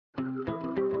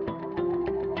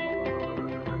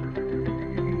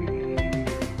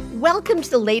Welcome to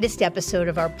the latest episode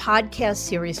of our podcast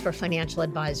series for financial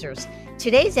advisors.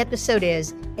 Today's episode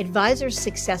is Advisor's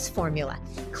Success Formula,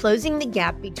 closing the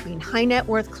gap between high net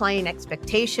worth client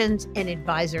expectations and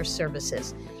advisor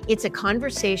services. It's a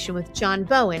conversation with John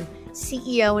Bowen,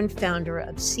 CEO and founder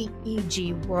of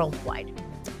CEG Worldwide.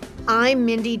 I'm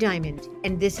Mindy Diamond,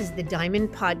 and this is the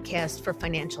Diamond Podcast for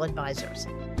financial advisors.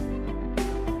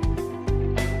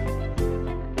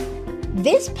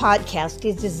 This podcast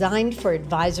is designed for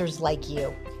advisors like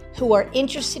you who are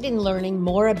interested in learning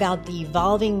more about the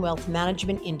evolving wealth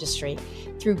management industry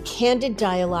through candid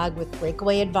dialogue with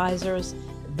breakaway advisors,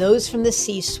 those from the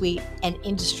C-suite, and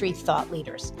industry thought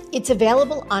leaders. It's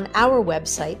available on our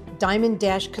website,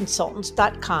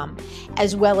 diamond-consultants.com,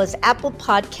 as well as Apple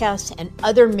Podcasts and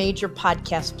other major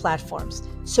podcast platforms.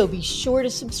 So be sure to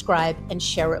subscribe and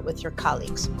share it with your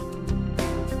colleagues.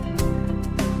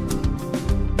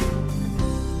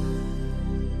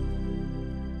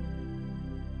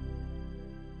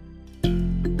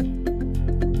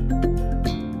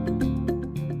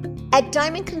 At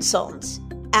Diamond Consultants,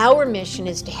 our mission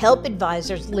is to help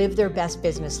advisors live their best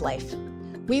business life.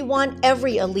 We want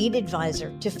every elite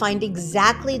advisor to find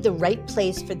exactly the right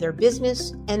place for their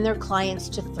business and their clients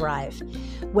to thrive,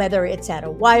 whether it's at a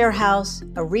wirehouse,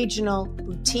 a regional,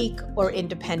 boutique, or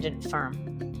independent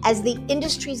firm. As the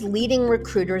industry's leading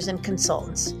recruiters and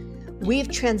consultants, we've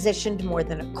transitioned more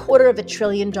than $250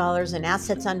 billion in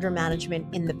assets under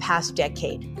management in the past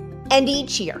decade. And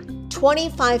each year,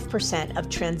 25% of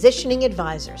transitioning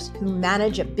advisors who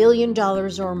manage $1 billion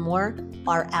or more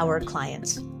are our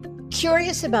clients.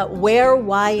 Curious about where,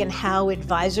 why, and how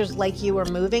advisors like you are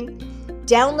moving?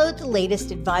 Download the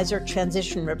latest Advisor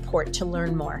Transition Report to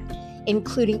learn more,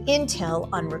 including intel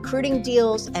on recruiting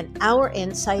deals and our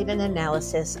insight and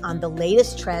analysis on the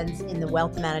latest trends in the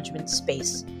wealth management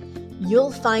space.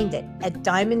 You'll find it at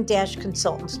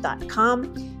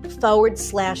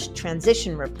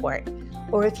diamond-consultants.com/transition report.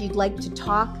 Or if you'd like to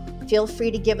talk, feel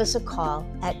free to give us a call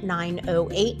at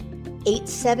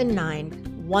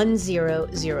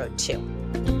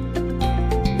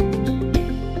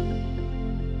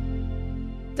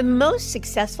 908-879-1002. The most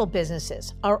successful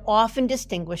businesses are often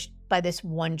distinguished by this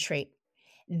one trait.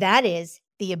 That is,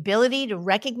 the ability to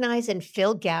recognize and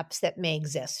fill gaps that may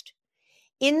exist.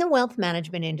 In the wealth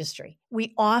management industry,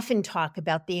 we often talk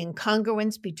about the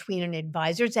incongruence between an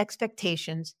advisor's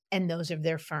expectations and those of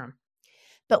their firm.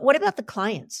 But what about the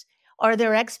clients? Are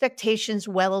their expectations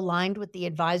well aligned with the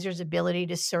advisor's ability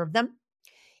to serve them?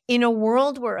 In a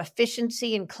world where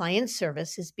efficiency and client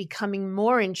service is becoming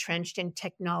more entrenched in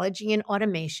technology and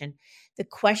automation, the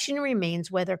question remains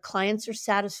whether clients are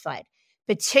satisfied,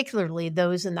 particularly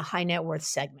those in the high net worth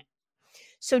segment.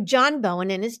 So John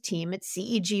Bowen and his team at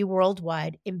CEG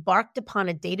Worldwide embarked upon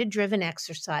a data-driven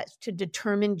exercise to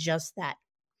determine just that.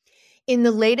 In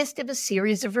the latest of a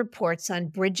series of reports on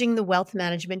bridging the wealth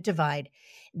management divide,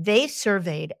 they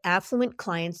surveyed affluent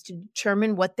clients to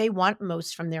determine what they want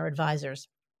most from their advisors.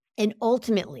 And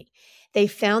ultimately, they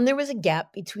found there was a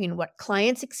gap between what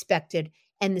clients expected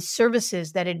and the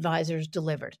services that advisors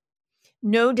delivered.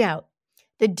 No doubt,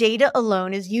 the data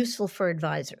alone is useful for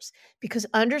advisors because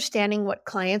understanding what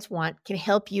clients want can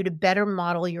help you to better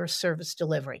model your service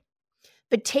delivery.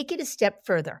 But take it a step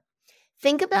further.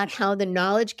 Think about how the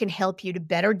knowledge can help you to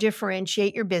better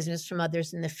differentiate your business from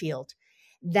others in the field.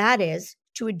 That is,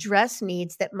 to address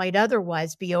needs that might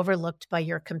otherwise be overlooked by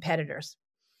your competitors.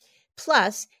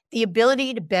 Plus, the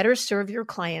ability to better serve your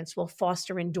clients will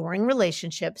foster enduring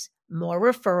relationships, more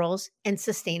referrals, and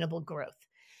sustainable growth.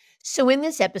 So in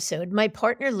this episode, my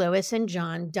partner Lois and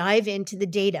John dive into the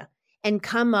data and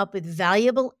come up with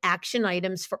valuable action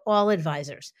items for all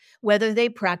advisors, whether they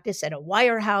practice at a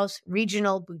wirehouse,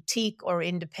 regional, boutique, or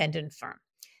independent firm.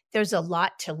 There's a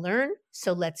lot to learn,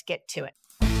 so let's get to it.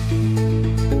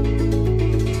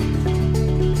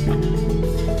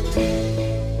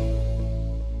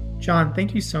 John,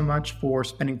 thank you so much for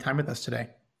spending time with us today.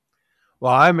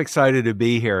 Well, I'm excited to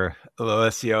be here,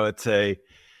 Lois. It's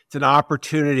an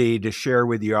opportunity to share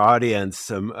with your audience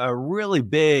some really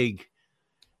big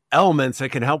elements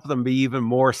that can help them be even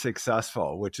more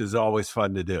successful, which is always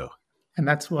fun to do. And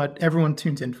that's what everyone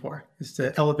tunes in for, is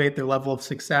to elevate their level of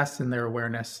success and their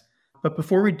awareness. But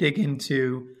before we dig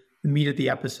into the meat of the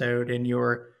episode and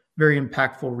your very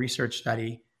impactful research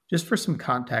study, just for some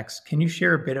context, can you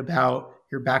share a bit about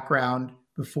your background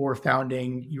before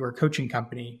founding your coaching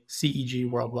company,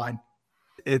 CEG Worldwide?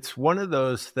 It's one of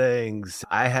those things.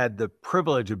 I had the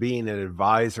privilege of being an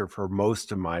advisor for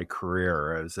most of my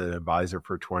career. I was an advisor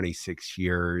for 26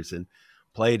 years and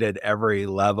played at every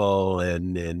level.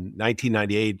 And in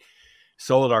 1998,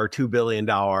 sold our $2 billion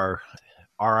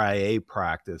RIA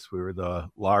practice. We were the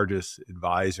largest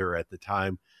advisor at the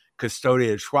time,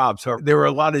 custodian at Schwab. So there were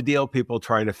a lot of deal people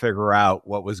trying to figure out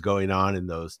what was going on in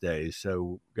those days.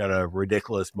 So got a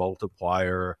ridiculous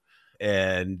multiplier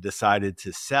and decided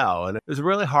to sell. And it was a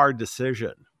really hard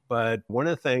decision. But one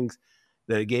of the things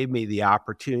that it gave me the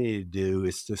opportunity to do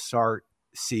is to start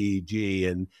CEG.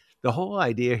 And the whole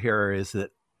idea here is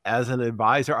that as an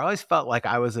advisor, I always felt like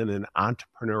I was in an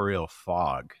entrepreneurial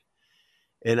fog.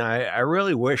 And I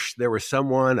really wish there was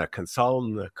someone, a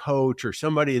consultant, a coach, or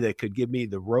somebody that could give me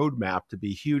the roadmap to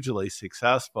be hugely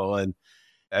successful. And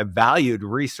I valued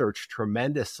research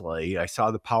tremendously. I saw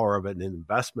the power of it in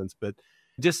investments, but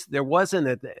just there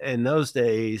wasn't in those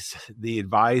days the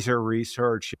advisor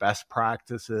research, best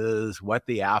practices, what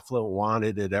the affluent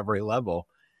wanted at every level.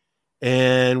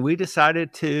 And we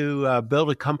decided to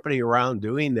build a company around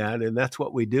doing that. And that's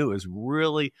what we do, is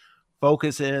really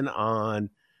focus in on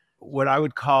what I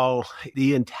would call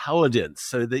the intelligence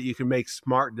so that you can make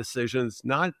smart decisions.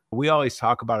 We always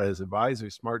talk about it as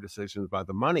advisors, smart decisions about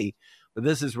the money, but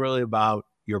this is really about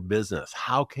your business.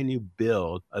 How can you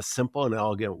build a simple and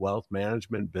elegant wealth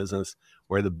management business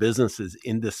where the business is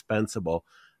indispensable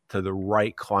to the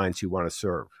right clients you want to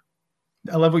serve?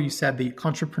 I love what you said, the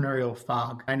entrepreneurial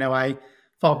fog. I know I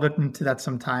fall victim to that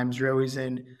sometimes. You're always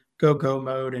in go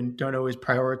mode and don't always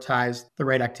prioritize the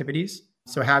right activities.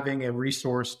 So having a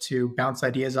resource to bounce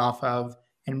ideas off of,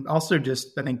 and also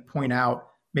just, I think, point out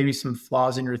maybe some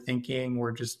flaws in your thinking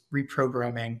or just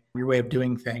reprogramming your way of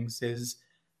doing things is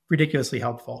ridiculously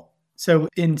helpful. So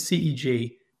in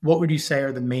CEG, what would you say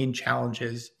are the main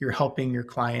challenges you're helping your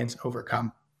clients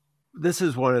overcome? This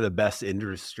is one of the best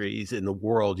industries in the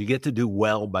world. You get to do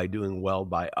well by doing well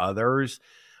by others,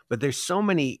 but there's so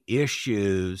many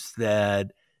issues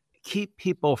that keep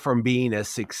people from being as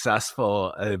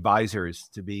successful advisors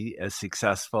to be as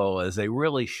successful as they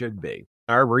really should be.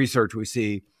 In our research, we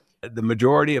see the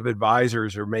majority of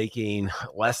advisors are making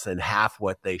less than half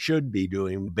what they should be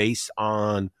doing based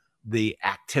on the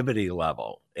activity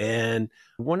level. And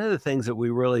one of the things that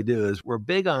we really do is we're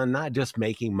big on not just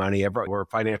making money. We're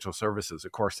financial services.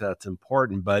 Of course, that's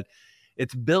important, but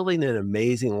it's building an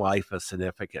amazing life of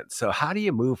significance. So how do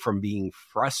you move from being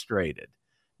frustrated,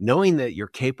 knowing that you're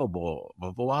capable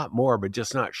of a lot more, but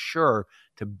just not sure,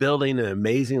 to building an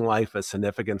amazing life of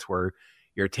significance where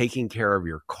you're taking care of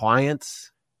your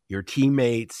clients, your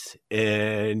teammates,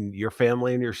 and your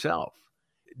family and yourself,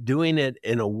 doing it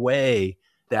in a way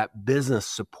that business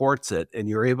supports it, and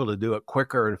you're able to do it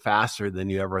quicker and faster than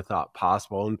you ever thought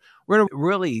possible. And we're going to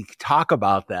really talk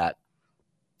about that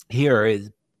here.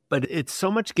 But it's so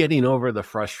much getting over the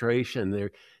frustration.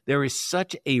 There is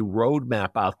such a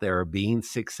roadmap out there of being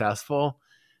successful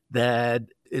that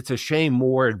it's a shame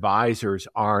more advisors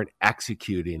aren't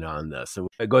executing on this. And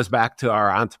it goes back to our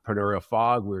entrepreneurial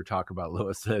fog we were talking about,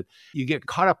 Lewis, that you get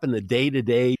caught up in the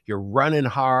day-to-day, you're running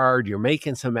hard, you're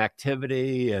making some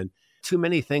activity, and too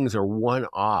many things are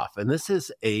one-off. And this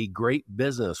is a great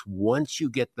business once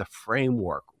you get the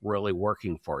framework really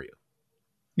working for you.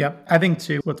 Yep. I think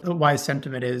too, what a wise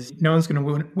sentiment is, no one's going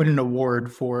to win an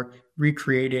award for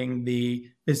recreating the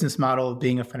business model of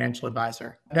being a financial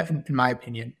advisor, in my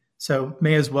opinion. So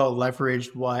may as well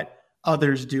leverage what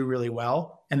others do really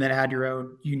well and then add your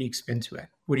own unique spin to it.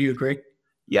 Would you agree?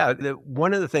 Yeah.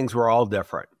 One of the things, we're all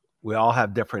different. We all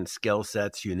have different skill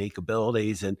sets, unique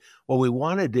abilities. And what we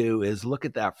want to do is look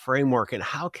at that framework and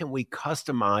how can we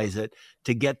customize it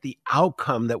to get the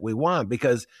outcome that we want?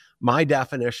 Because my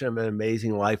definition of an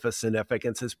amazing life of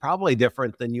significance is probably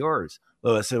different than yours,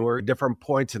 Lewis. And we're at different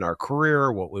points in our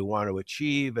career, what we want to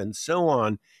achieve, and so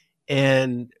on.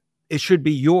 And it should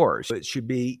be yours. It should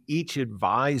be, each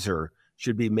advisor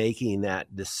should be making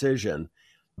that decision.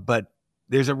 But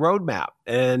there's a roadmap,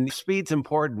 and speed's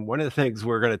important. One of the things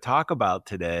we're going to talk about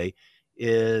today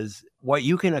is what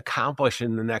you can accomplish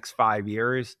in the next 5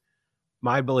 years.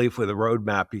 My belief with a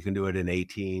roadmap, you can do it in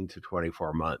 18 to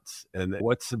 24 months. And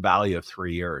what's the value of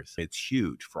 3 years? It's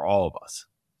huge for all of us.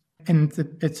 And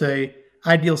it's a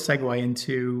ideal segue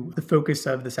into the focus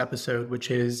of this episode, which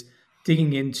is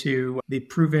digging into the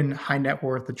proven high net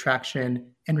worth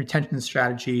attraction and retention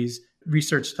strategies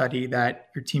research study that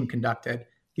your team conducted.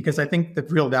 Because I think the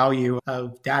real value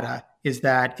of data is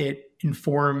that it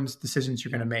informs decisions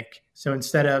you're going to make. So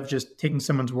instead of just taking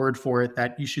someone's word for it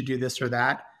that you should do this or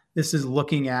that, this is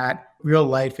looking at real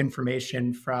life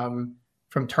information from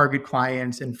target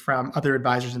clients and from other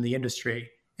advisors in the industry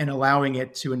and allowing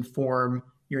it to inform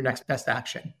your next best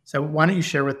action. So why don't you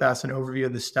share with us an overview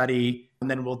of the study, and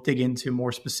then we'll dig into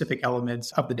more specific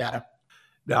elements of the data.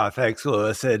 No, thanks,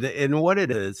 Lewis. And what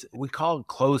it is, we call it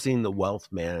closing the wealth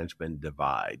management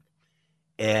divide.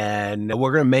 And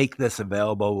we're going to make this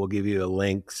available. We'll give you a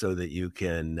link so that you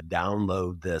can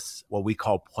download this, what we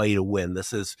call Play to Win.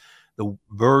 This is the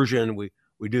version we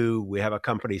do. We have a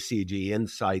company, CG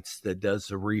Insights, that does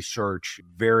the research,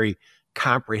 very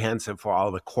comprehensive for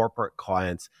all the corporate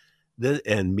clients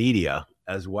and media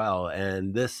as well.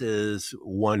 And this is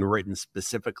one written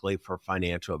specifically for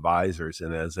financial advisors.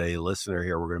 And as a listener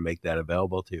here, we're going to make that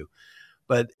available to you.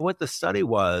 But what the study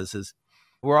was is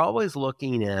we're always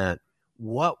looking at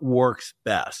what works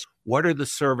best. What are the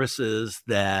services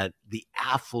that the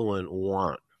affluent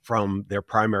want from their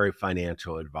primary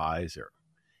financial advisor?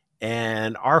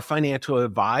 And are financial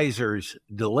advisors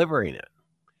delivering it?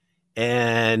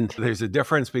 And there's a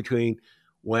difference between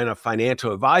when a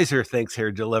financial advisor thinks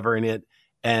they're delivering it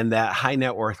and that high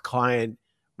net worth client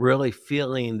really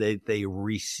feeling that they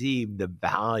received the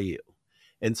value.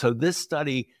 And so this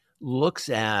study looks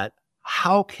at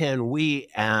how can we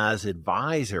as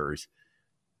advisors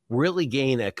really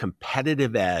gain a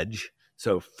competitive edge.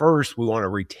 So first, we want to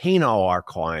retain all our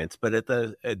clients, but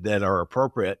that are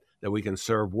appropriate, that we can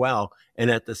serve well. And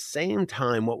at the same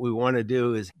time, what we want to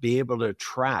do is be able to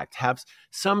have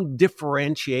some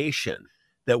differentiation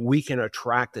that we can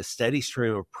attract a steady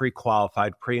stream of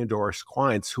pre-qualified, pre-endorsed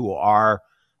clients who are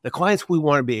the clients we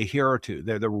want to be a hero to.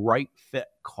 They're the right fit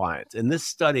clients. And this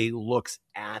study looks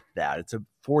at that. It's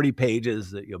 40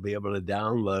 pages that you'll be able to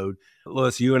download.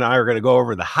 Louis, you and I are going to go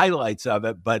over the highlights of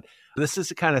it, but this is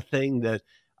the kind of thing that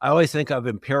I always think of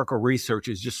empirical research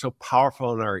is just so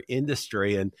powerful in our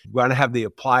industry, and we want to have the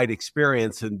applied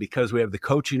experience. And because we have the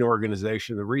coaching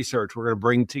organization, the research, we're going to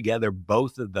bring together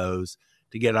both of those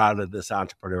to get out of this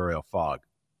entrepreneurial fog.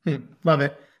 Love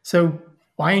it. So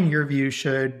why, in your view,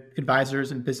 should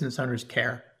advisors and business owners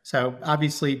care? So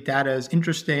obviously data is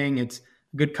interesting. It's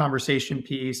a good conversation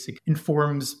piece. It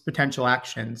informs potential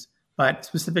actions. But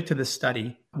specific to this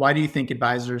study, why do you think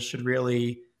advisors should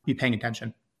really be paying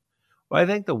attention? Well, I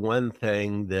think the one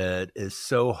thing that is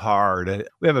so hard,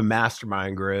 we have a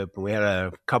mastermind group and we had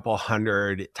a couple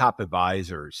hundred top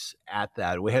advisors at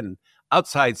that. We had an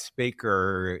outside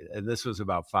speaker, and this was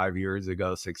about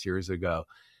 6 years ago.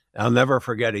 I'll never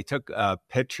forget, he took a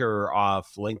picture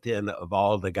off LinkedIn of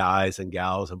all the guys and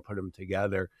gals and put them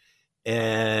together.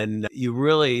 And you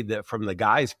really, from the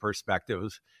guy's perspective, you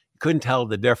couldn't tell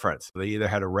the difference. They either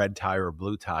had a red tie or a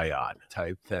blue tie on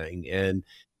type thing. And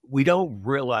we don't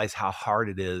realize how hard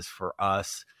it is for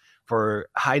us, for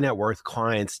high net worth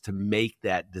clients, to make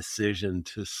that decision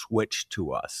to switch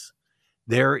to us.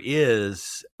 There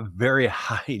is a very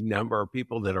high number of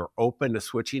people that are open to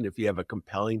switching if you have a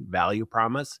compelling value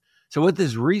promise. So what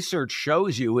this research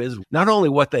shows you is not only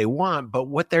what they want, but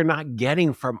what they're not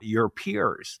getting from your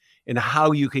peers and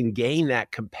how you can gain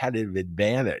that competitive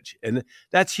advantage. And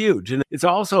that's huge. And it's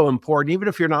also important, even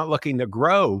if you're not looking to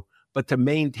grow, but to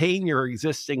maintain your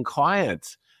existing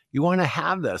clients. You want to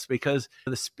have this because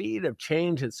the speed of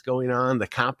change that's going on, the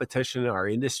competition in our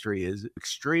industry is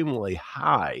extremely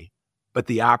high, but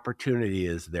the opportunity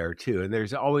is there too. And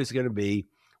there's always going to be,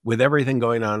 with everything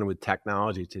going on with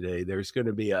technology today, there's going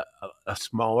to be a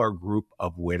smaller group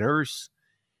of winners.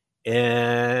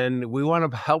 And we want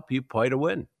to help you play to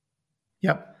win.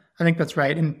 Yep, I think that's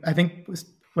right. And I think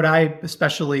what I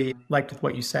especially liked with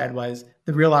what you said was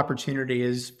the real opportunity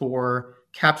is for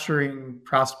capturing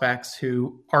prospects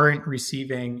who aren't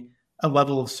receiving a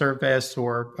level of service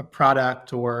or a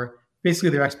product, or basically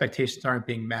their expectations aren't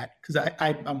being met. Because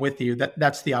I'm with you,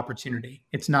 that's the opportunity.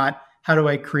 It's not how do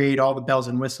I create all the bells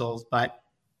and whistles, but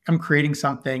I'm creating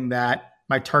something that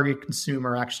my target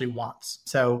consumer actually wants.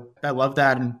 So I love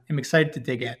that, and I'm excited to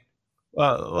dig in.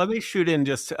 Well, let me shoot in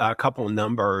just a couple of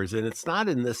numbers, and it's not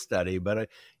in this study, but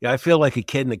I feel like a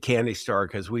kid in a candy store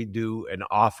because we do an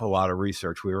awful lot of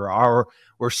research.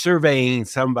 We're surveying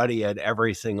somebody at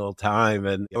every single time,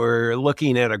 and we're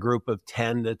looking at a group of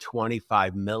 $10 to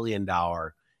 $25 million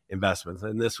investments,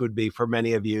 and this would be for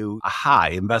many of you a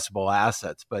high investable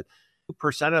assets, but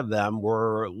 2% of them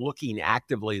were looking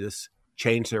actively to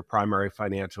change their primary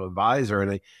financial advisor,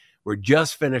 and we're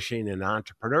just finishing an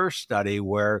entrepreneur study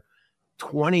where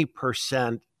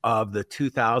 20% of the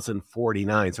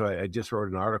 2,049, so I just wrote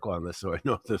an article on this, so I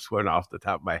know this one off the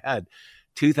top of my head,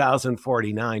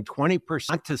 2,049,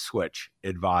 20% to switch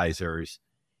advisors,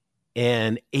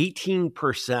 and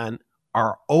 18%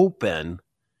 are open.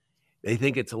 They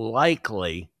think it's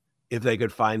likely if they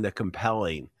could find the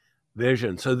compelling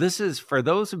vision. So this is for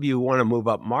those of you who want to move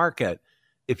up market.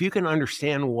 If you can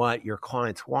understand what your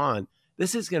clients want,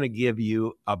 this is going to give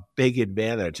you a big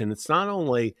advantage. And it's not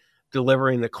only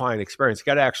delivering the client experience, you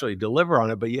got to actually deliver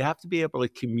on it, but you have to be able to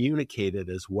communicate it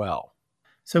as well.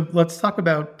 So let's talk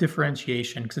about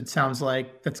differentiation because it sounds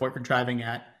like that's what we're driving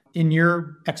at. In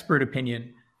your expert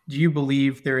opinion, do you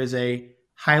believe there is a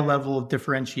high level of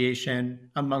differentiation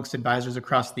amongst advisors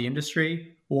across the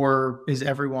industry, or is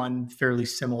everyone fairly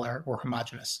similar or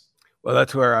homogenous? Well,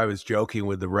 that's where I was joking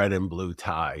with the red and blue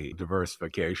tie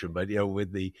diversification. But,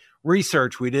 with the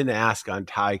research, we didn't ask on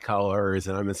tie colors,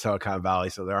 and I'm in Silicon Valley,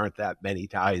 so there aren't that many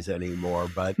ties anymore.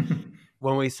 But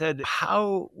when we said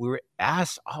we were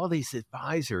asked all these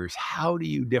advisors, how do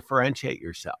you differentiate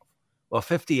yourself? Well,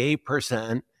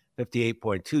 58%,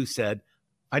 58.2 said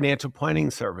financial planning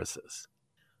services.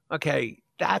 Okay,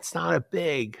 that's not a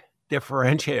big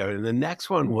differentiator. And the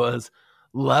next one was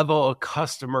level of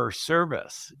customer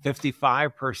service,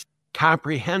 55%,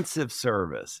 comprehensive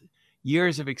service,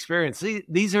 years of experience.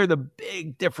 These are the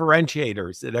big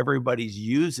differentiators that everybody's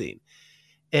using.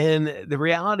 And the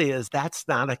reality is that's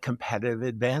not a competitive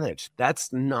advantage.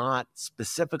 That's not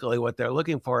specifically what they're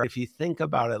looking for. If you think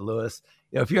about it, Lewis,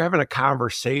 if you're having a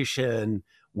conversation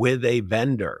with a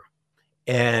vendor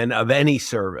and of any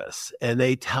service, and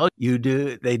they tell you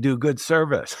they do good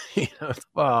service,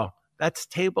 well, that's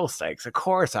table stakes. Of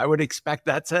course, I would expect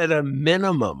that's at a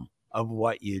minimum of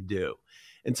what you do.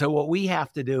 And so what we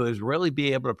have to do is really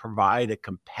be able to provide a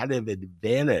competitive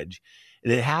advantage.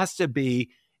 And it has to be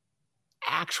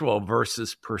actual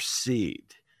versus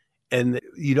perceived. And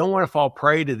you don't want to fall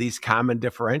prey to these common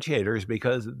differentiators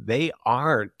because they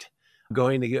aren't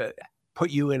going to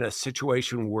put you in a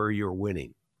situation where you're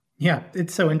winning. Yeah,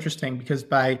 it's so interesting because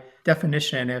by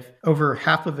definition, if over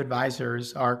half of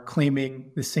advisors are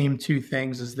claiming the same two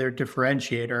things as their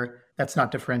differentiator, that's not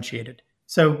differentiated.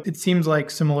 So it seems like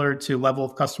similar to level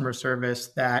of customer service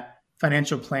that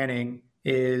financial planning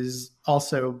is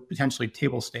also potentially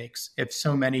table stakes if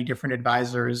so many different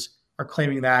advisors are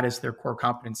claiming that as their core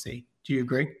competency. Do you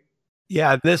agree?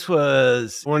 Yeah, this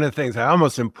was one of the things I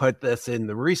almost didn't put this in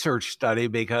the research study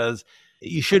because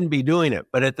you shouldn't be doing it.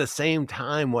 But at the same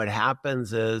time, what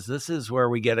happens is this is where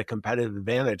we get a competitive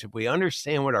advantage. If we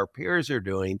understand what our peers are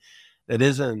doing that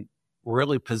isn't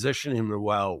really positioning them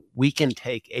well, we can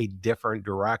take a different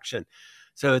direction.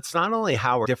 So it's not only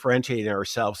how we're differentiating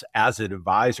ourselves as an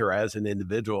advisor, as an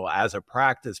individual, as a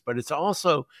practice, but it's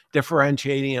also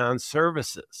differentiating on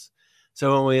services.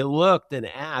 So when we looked and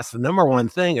asked, the number one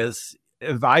thing is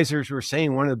advisors were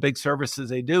saying one of the big services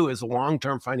they do is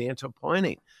long-term financial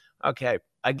planning. Okay,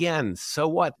 again, so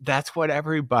what? That's what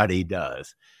everybody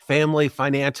does. Family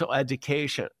financial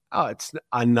education. Oh, it's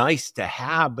a nice to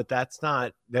have, but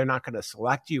they're not going to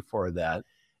select you for that.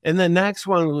 And the next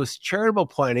one was charitable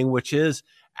planning, which is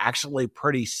actually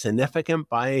pretty significant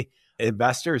by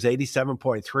investors.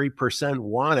 87.3%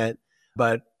 want it,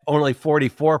 but only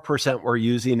 44% were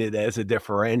using it as a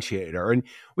differentiator. And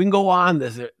we can go on.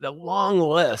 There's the long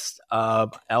list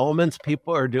of elements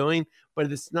people are doing,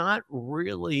 but it's not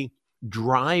really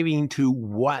driving to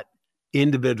what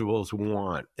individuals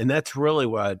want. And that's really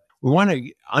what we want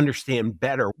to understand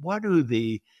better. What do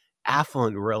the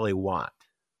affluent really want?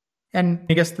 And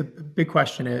I guess the big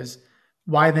question is,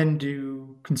 why then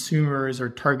do consumers or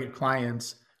target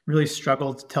clients really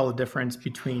struggle to tell the difference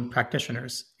between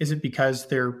practitioners? Is it because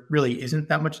there really isn't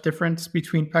that much difference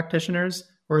between practitioners?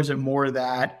 Or is it more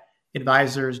that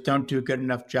advisors don't do a good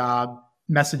enough job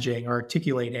messaging or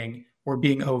articulating or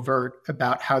being overt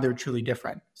about how they're truly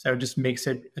different? So it just makes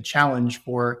it a challenge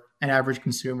for an average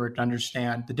consumer to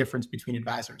understand the difference between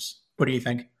advisors. What do you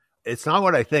think? It's not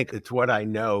what I think, it's what I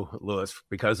know, Lewis,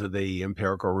 because of the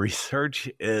empirical research,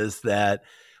 is that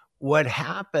what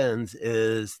happens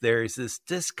is there's this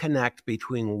disconnect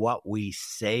between what we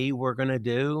say we're going to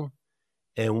do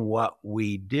and what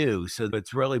we do. So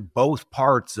it's really both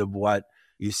parts of what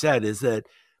you said, is that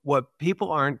what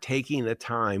people aren't taking the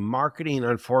time, marketing,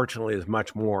 unfortunately, is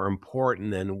much more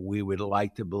important than we would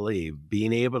like to believe.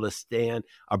 Being able to stand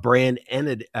a brand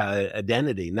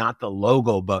identity, not the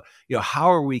logo, but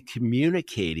how are we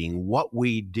communicating what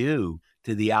we do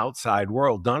to the outside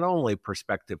world, not only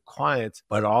prospective clients,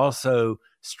 but also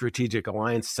strategic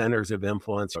alliance centers of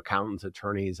influence, accountants,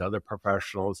 attorneys, other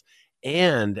professionals.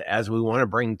 And as we want to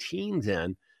bring teams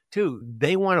in too,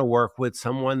 they want to work with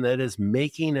someone that is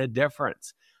making a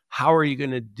difference. How are you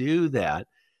going to do that?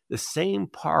 The same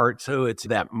part. So it's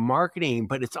that marketing,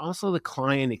 but it's also the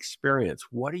client experience.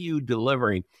 What are you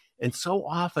delivering? And so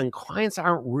often clients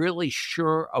aren't really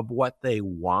sure of what they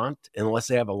want unless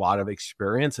they have a lot of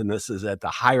experience. And this is at the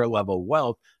higher level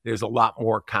wealth. There's a lot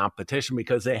more competition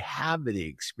because they have the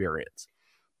experience.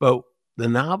 But the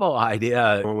novel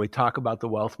idea when we talk about the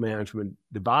wealth management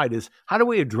divide is, how do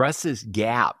we address this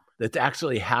gap that's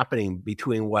actually happening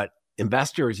between what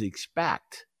investors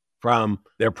expect from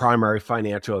their primary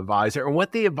financial advisor and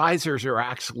what the advisors are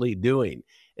actually doing.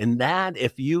 And that,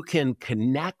 if you can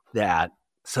connect that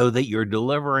so that you're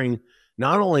delivering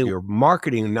not only your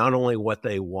marketing, not only what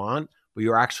they want, but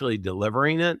you're actually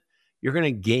delivering it, you're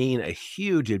going to gain a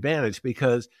huge advantage,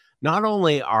 because not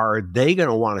only are they going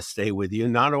to want to stay with you,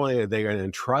 not only are they going to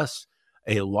entrust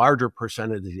a larger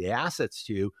percentage of the assets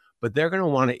to you, but they're going to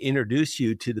want to introduce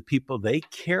you to the people they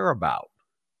care about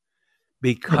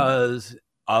because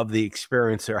of the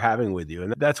experience they're having with you.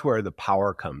 And that's where the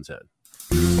power comes in.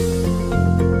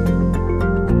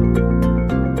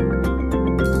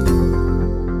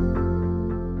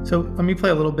 So let me play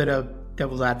a little bit of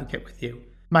devil's advocate with you.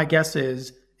 My guess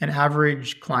is an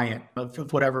average client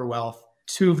of whatever wealth,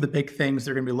 two of the big things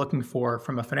they're going to be looking for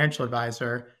from a financial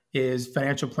advisor is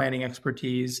financial planning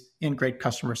expertise and great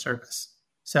customer service.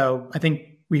 So I think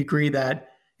we agree that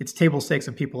it's table stakes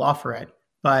if people offer it.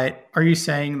 But are you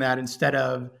saying that instead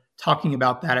of talking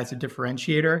about that as a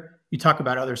differentiator, you talk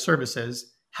about other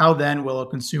services? How then will a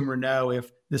consumer know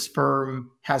if this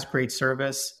firm has great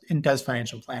service and does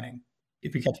financial planning?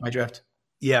 If you catch my drift.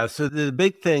 Yeah. So the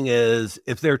big thing is,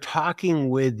 if they're talking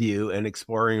with you and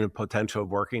exploring the potential of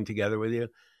working together with you,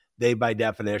 they by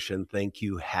definition think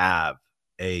you have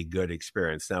a good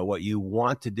experience. Now, what you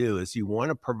want to do is you want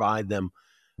to provide them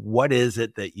what is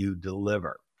it that you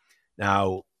deliver.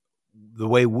 Now, the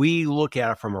way we look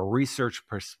at it from a research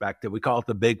perspective, we call it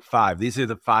the big five. These are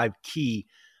the 5 key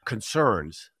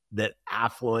concerns that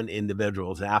affluent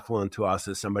individuals, affluent to us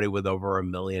is somebody with over $1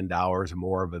 million or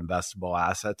more of investable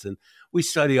assets. And we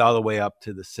study all the way up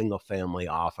to the single family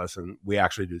office. And we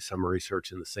actually do some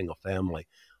research in the single family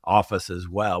office as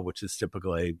well, which is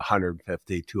typically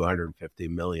 150, 250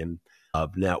 million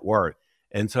of net worth.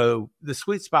 And so the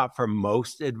sweet spot for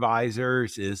most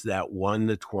advisors is that 1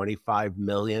 to 25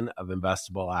 million of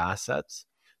investable assets.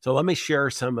 So let me share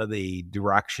some of the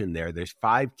direction there. There's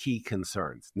 5 key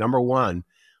concerns. Number 1,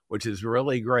 which is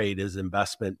really great, is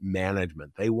investment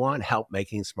management. They want help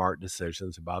making smart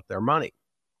decisions about their money.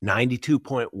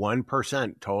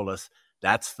 92.1% told us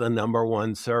that's the number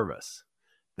 1 service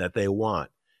that they want.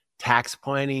 Tax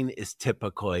planning is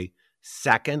typically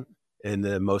second. In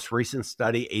the most recent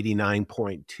study,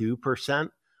 89.2%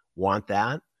 want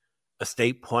that.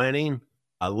 Estate planning,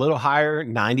 a little higher,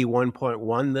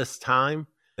 91.1% this time.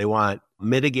 They want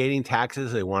mitigating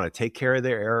taxes. They want to take care of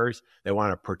their heirs. They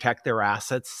want to protect their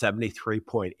assets,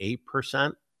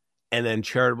 73.8%. And then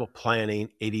charitable planning,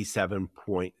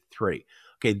 87.3%.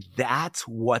 Okay, that's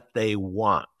what they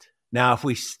want. Now, if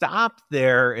we stop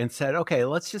there and said, okay,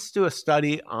 let's just do a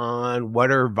study on what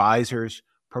are advisors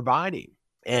providing.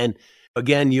 And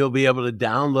again, you'll be able to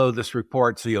download this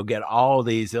report, so you'll get all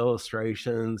these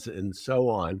illustrations and so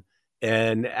on.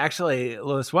 And actually,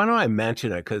 Louis, why don't I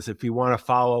mention it? Because if you want to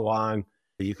follow along,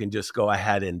 you can just go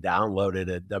ahead and download it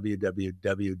at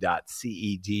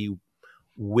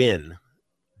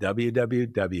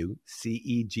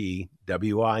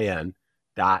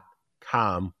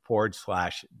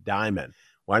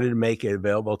Wanted to make it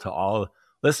available to all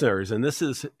listeners. And this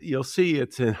is, you'll see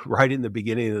it's right in the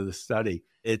beginning of the study.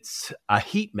 It's a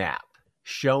heat map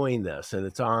showing this, and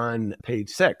it's on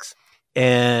page 6.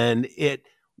 And it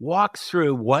walks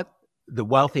through what the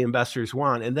wealthy investors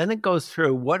want. And then it goes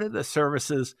through what are the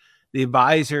services the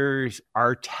advisors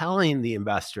are telling the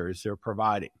investors they're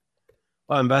providing.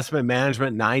 Well, investment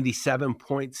management,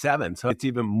 97.7%. So it's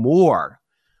even more.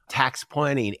 Tax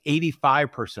planning,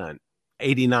 85%.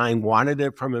 89% wanted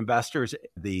it from investors.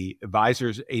 The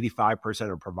advisors, 85%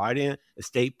 are providing it.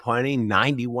 Estate planning,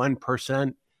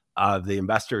 91% of the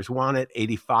investors want it.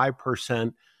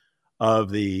 85%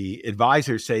 of the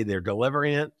advisors say they're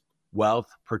delivering it. Wealth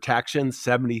protection,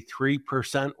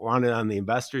 73% want it on the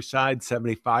investor side.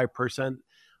 75%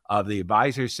 of the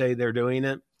advisors say they're doing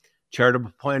it.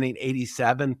 Charitable planning,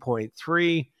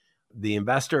 87.3%. The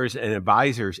investors and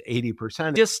advisors,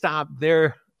 80%. Just stop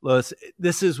there, Louis.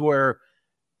 This is where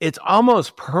it's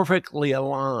almost perfectly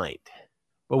aligned.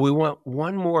 But we want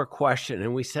one more question.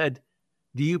 And we said,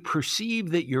 do you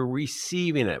perceive that you're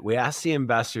receiving it? We asked the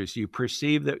investors, do you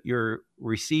perceive that you're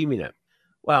receiving it?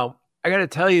 Well, I got to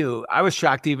tell you, I was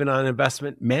shocked even on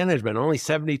investment management. Only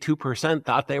 72%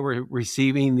 thought they were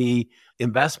receiving the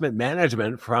investment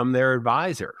management from their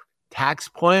advisor. Tax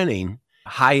planning,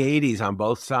 high 80s on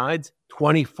both sides,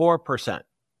 24%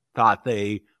 thought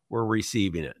they were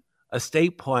receiving it.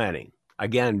 Estate planning,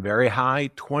 again, very high,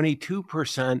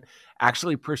 22%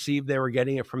 actually perceived they were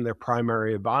getting it from their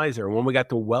primary advisor. When we got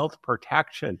to wealth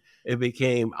protection, it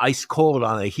became ice cold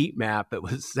on a heat map. It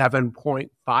was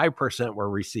 7.5% were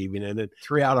receiving it. And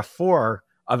 3 out of 4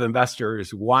 of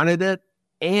investors wanted it,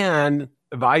 and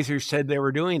advisors said they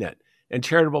were doing it. And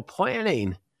charitable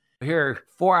planning, here,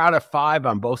 4 out of 5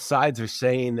 on both sides are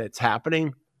saying it's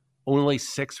happening. Only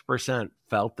 6%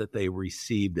 felt that they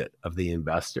received it of the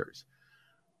investors.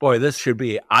 Boy, this should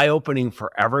be eye-opening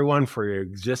for everyone, for your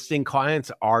existing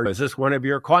clients. Or is this one of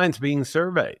your clients being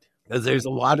surveyed? Because there's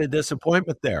a lot of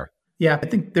disappointment there. Yeah, I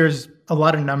think there's a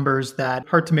lot of numbers that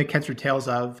hard to make heads or tails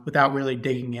of without really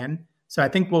digging in. So I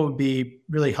think what would be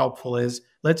really helpful is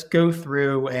let's go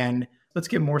through and let's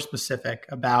get more specific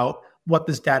about what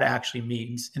this data actually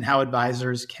means and how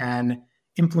advisors can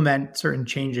implement certain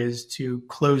changes to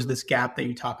close this gap that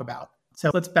you talk about.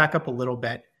 So let's back up a little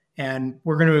bit. And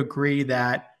we're going to agree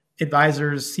that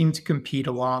advisors seem to compete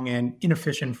along an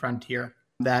inefficient frontier,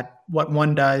 that what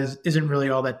one does isn't really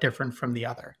all that different from the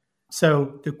other.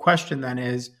 So the question then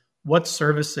is, what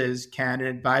services can an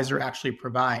advisor actually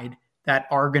provide that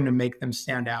are going to make them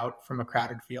stand out from a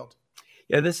crowded field?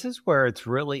 Yeah, this is where it's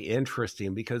really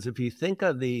interesting, because if you think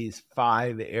of these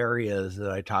 5 areas that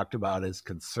I talked about as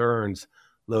concerns,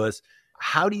 Louis,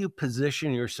 how do you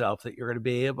position yourself that you're going to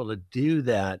be able to do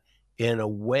that in a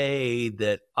way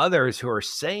that others who are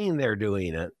saying they're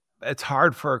doing it, it's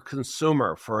hard for a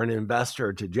consumer, for an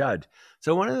investor to judge.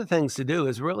 So one of the things to do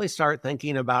is really start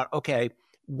thinking about, okay,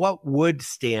 what would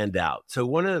stand out? So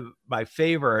one of my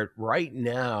favorite right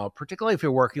now, particularly if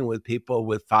you're working with people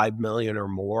with 5 million or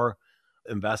more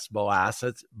investable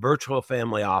assets, virtual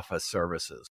family office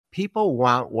services. People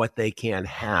want what they can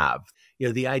have. You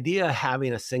know, the idea of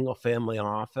having a single family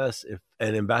office, if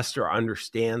an investor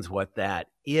understands what that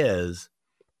is,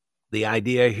 the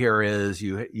idea here is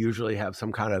you usually have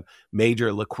some kind of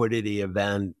major liquidity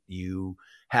event. You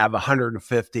have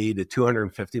 150 to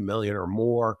 250 million or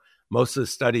more. Most of the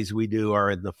studies we do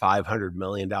are in the $500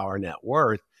 million net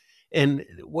worth. And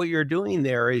what you're doing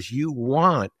there is you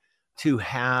want to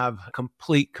have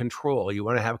complete control. You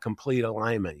want to have complete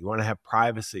alignment. You want to have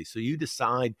privacy. So you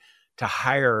decide to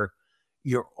hire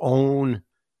your own,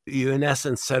 you in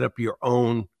essence set up your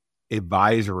own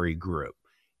advisory group.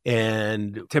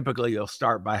 And typically you'll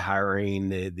start by hiring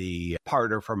the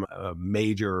partner from a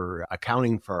major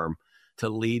accounting firm to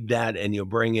lead that, and you'll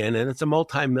bring in, and it's a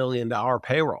multi-million-dollar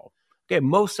payroll. Okay,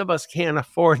 most of us can't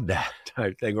afford that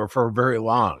type thing or for very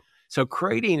long. So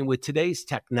creating with today's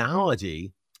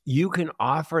technology, you can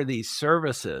offer these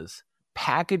services,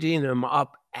 packaging them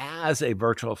up as a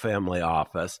virtual family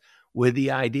office with the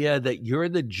idea that you're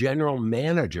the general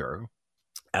manager.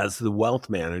 As the wealth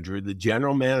manager, the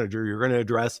general manager, you're going to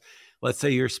address, let's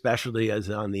say your specialty is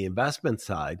on the investment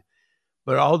side,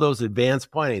 but all those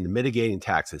advanced planning, the mitigating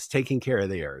taxes, taking care of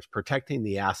the heirs, protecting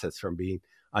the assets from being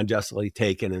unjustly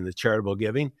taken, and the charitable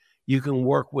giving, you can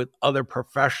work with other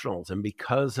professionals. And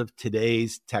because of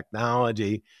today's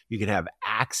technology, you can have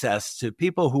access to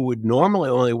people who would normally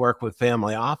only work with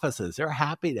family offices. They're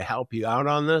happy to help you out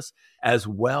on this, as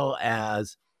well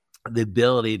as the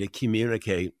ability to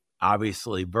communicate,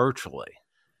 obviously virtually.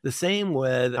 The same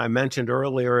with, I mentioned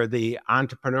earlier, the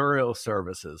entrepreneurial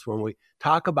services. When we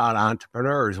talk about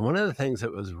entrepreneurs, one of the things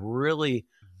that was really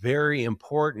very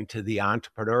important to the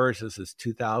entrepreneurs, this is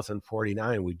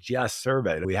 2049, we just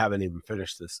surveyed, we haven't even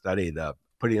finished the study,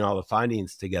 putting all the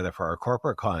findings together for our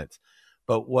corporate clients.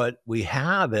 But what we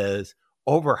have is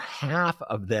over half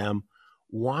of them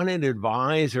want an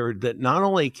advisor that not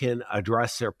only can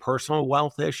address their personal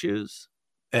wealth issues,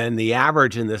 and the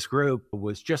average in this group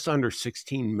was just under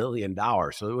 $16 million.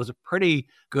 So it was a pretty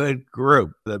good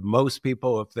group that most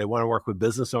people, if they want to work with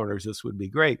business owners, this would be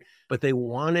great. But they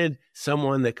wanted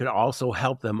someone that could also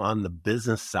help them on the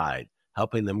business side,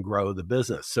 helping them grow the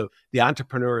business. So the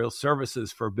entrepreneurial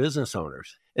services for business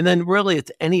owners. And then really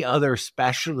it's any other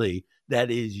specialty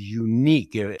that is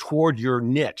unique toward your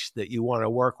niche that you want to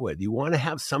work with. You want to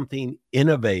have something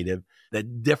innovative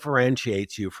that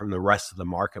differentiates you from the rest of the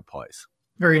marketplace.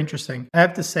 Very interesting. I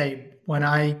have to say, when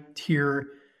I hear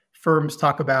firms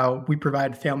talk about we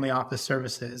provide family office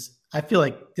services, I feel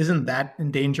like, isn't that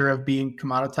in danger of being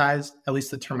commoditized, at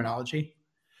least the terminology?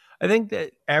 I think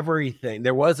that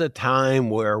there was a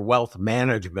time where wealth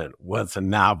management was a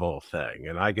novel thing.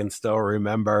 And I can still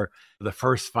remember the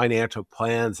first financial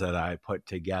plans that I put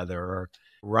together, or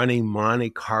running Monte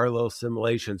Carlo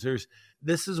simulations.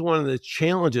 This is one of the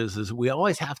challenges, is we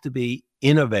always have to be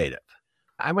innovative.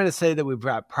 I'm going to say that we've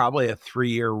got probably a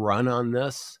 3-year run on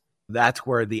this. That's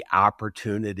where the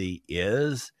opportunity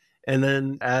is. And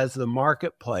then as the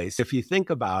marketplace, if you think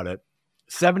about it,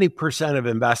 70% of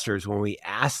investors, when we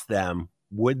asked them,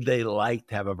 would they like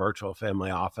to have a virtual family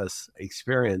office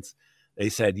experience, they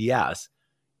said yes.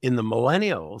 In the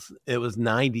millennials, it was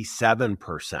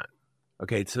 97%.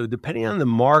 Okay, so depending on the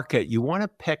market, you want to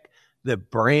pick the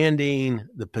branding,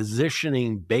 the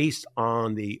positioning based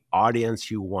on the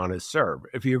audience you want to serve.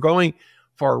 If you're going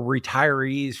for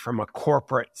retirees from a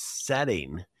corporate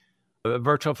setting, a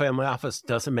virtual family office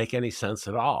doesn't make any sense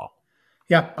at all.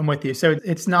 Yeah, I'm with you. So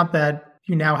it's not that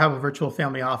you now have a virtual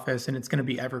family office and it's going to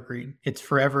be evergreen. It's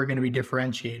forever going to be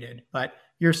differentiated. But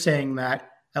you're saying that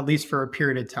at least for a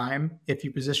period of time, if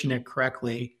you position it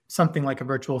correctly, something like a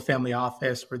virtual family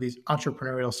office or these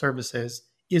entrepreneurial services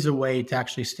is a way to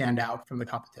actually stand out from the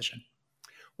competition.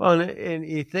 Well, and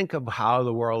you think of how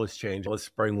the world has changed. Let's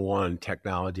bring one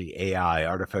technology, AI,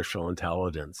 artificial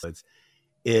intelligence,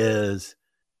 is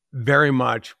very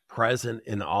much present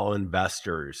in all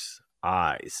investors'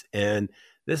 eyes. And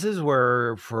this is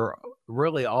where, for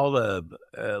really all the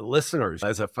listeners,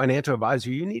 as a financial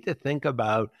advisor, you need to think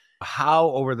about how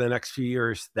over the next few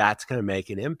years that's going to make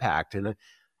an impact. And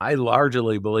I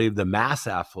largely believe the mass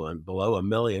affluent below $1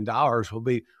 million will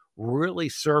be really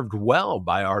served well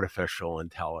by artificial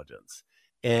intelligence.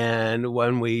 And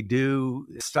when we do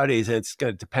studies, and it's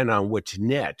going to depend on which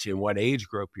niche and what age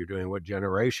group you're doing, what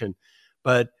generation,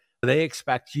 but they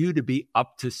expect you to be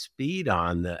up to speed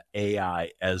on the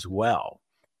AI as well.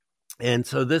 And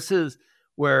so this is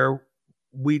where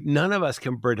none of us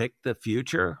can predict the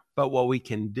future, but what we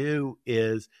can do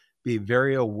is be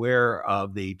very aware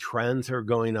of the trends that are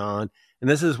going on. And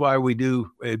this is why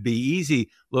it'd be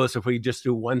easy, Louis, if we just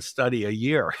do one study a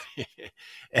year.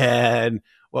 And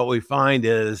what we find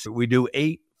is we do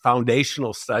 8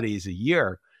 foundational studies a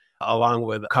year, along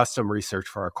with custom research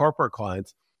for our corporate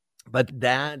clients. But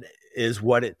that is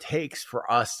what it takes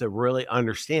for us to really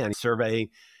understand, surveying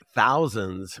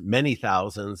many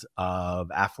thousands of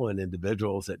affluent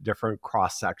individuals at different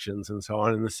cross sections and so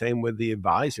on. And the same with the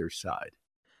advisor side.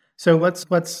 So let's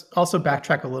also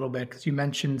backtrack a little bit, because you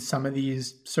mentioned some of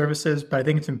these services, but I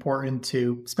think it's important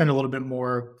to spend a little bit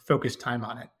more focused time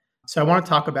on it. So I want to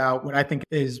talk about what I think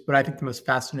the most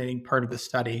fascinating part of the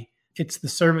study. It's the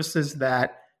services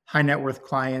that high net worth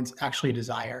clients actually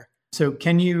desire. So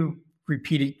can you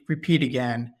repeat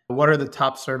again, what are the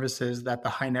top services that the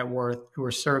high net worth who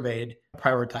are surveyed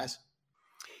prioritize?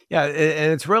 Yeah,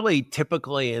 and it's really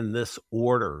typically in this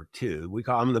order, too. We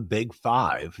call them the big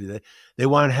 5. They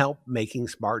want help making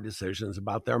smart decisions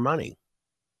about their money.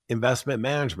 Investment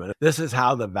management. This is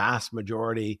how the vast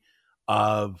majority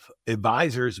of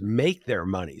advisors make their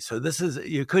money. So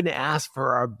you couldn't ask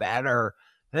for a better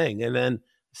thing. And then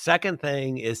second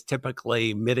thing is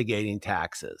typically mitigating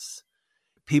taxes.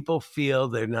 People feel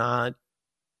there's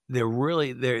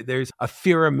a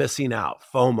fear of missing out,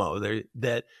 FOMO,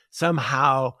 that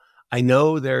somehow I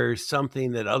know there's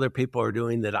something that other people are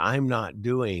doing that I'm not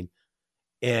doing.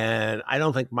 And I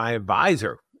don't think my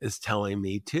advisor is telling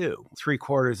me to.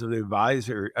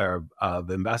 3/4 of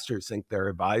investors think their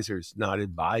advisor's not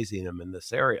advising them in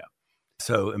this area.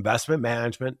 So investment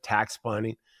management, tax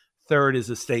planning. Third is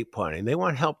estate planning. They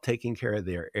want help taking care of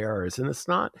their heirs. And it's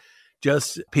not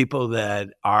just people that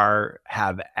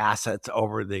have assets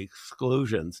over the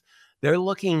exclusions. They're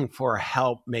looking for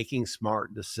help making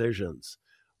smart decisions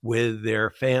with their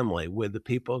family, with the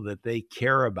people that they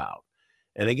care about.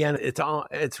 And again,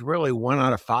 it's really 1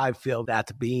 out of 5 feel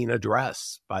that's being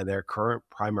addressed by their current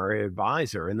primary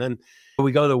advisor. And then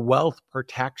we go to wealth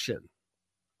protection.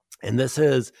 And this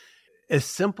is as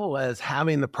simple as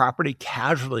having the property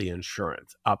casualty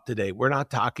insurance up to date. We're not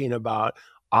talking about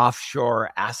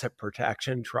offshore asset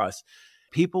protection trusts.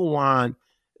 People want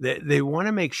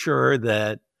to make sure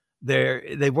that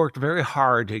they've worked very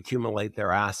hard to accumulate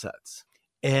their assets.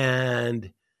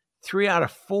 And 3 out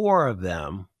of 4 of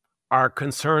them are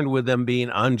concerned with them being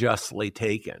unjustly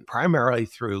taken, primarily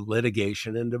through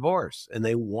litigation and divorce. And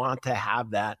they want to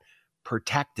have that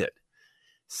protected.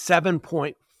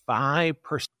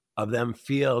 7.5% of them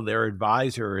feel their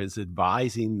advisor is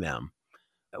advising them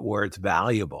where it's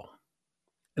valuable.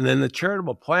 And then the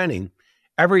charitable planning,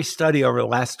 every study over the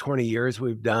last 20 years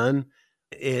we've done,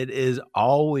 it is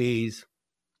always,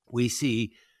 we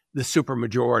see the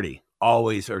supermajority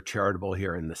always are charitable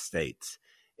here in the States.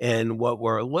 And what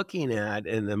we're looking at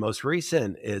in the most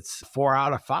recent, it's 4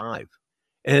 out of 5.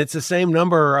 And it's the same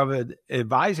number of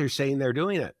advisors saying they're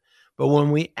doing it. But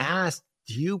when we ask,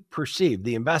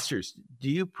 the investors, do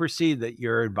you perceive that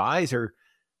your advisor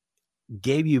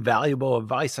gave you valuable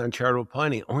advice on charitable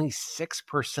planning? Only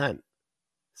 6%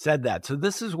 said that. So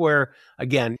this is where,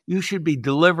 again, you should be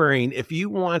delivering. If you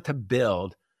want to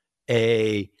build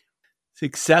a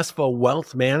successful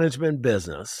wealth management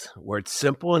business where it's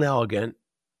simple and elegant,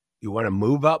 you want to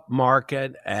move up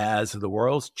market as the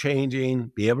world's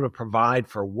changing, be able to provide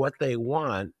for what they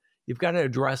want, you've got to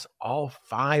address all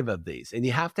 5 of these. And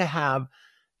you have to have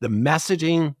the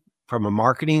messaging from a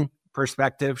marketing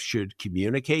perspective should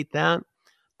communicate that.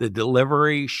 The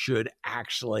delivery should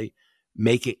actually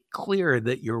make it clear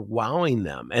that you're wowing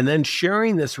them. And then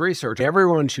sharing this research.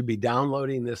 Everyone should be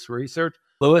downloading this research,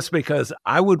 Louis, because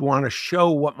I would want to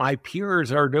show what my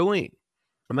peers are doing.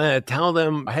 I'm going to tell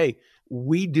them, hey,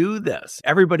 we do this.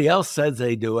 Everybody else says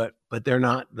they do it, but they're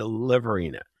not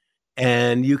delivering it.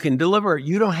 And you can deliver.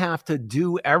 You don't have to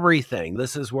do everything.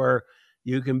 This is where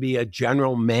you can be a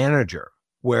general manager,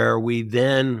 where we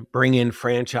then bring in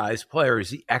franchise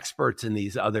players, the experts in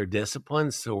these other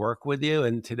disciplines to work with you.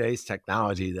 And today's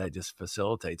technology that just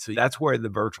facilitates. So that's where the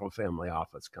virtual family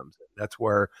office comes in. That's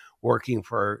where working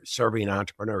for serving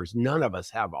entrepreneurs. None of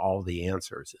us have all the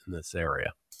answers in this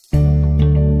area.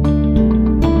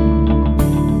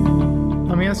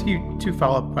 Let me ask you 2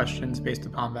 follow-up questions based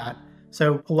upon that.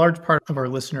 So a large part of our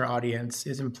listener audience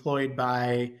is employed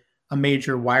by a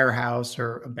major wirehouse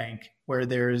or a bank, where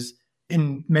there's,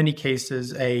 in many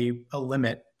cases, a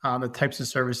limit on the types of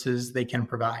services they can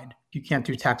provide. You can't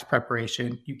do tax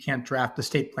preparation. You can't draft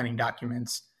estate planning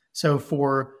documents. So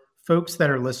for folks that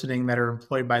are listening that are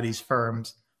employed by these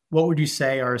firms, what would you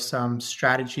say are some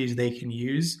strategies they can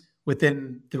use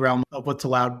within the realm of what's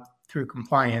allowed through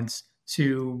compliance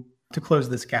to close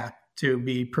this gap, to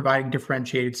be providing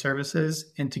differentiated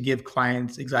services and to give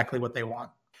clients exactly what they want?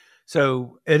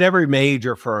 So at every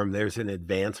major firm, there's an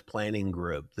advanced planning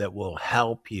group that will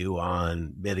help you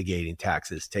on mitigating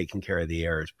taxes, taking care of the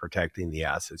errors, protecting the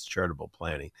assets, charitable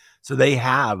planning. So they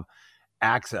have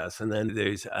access. And then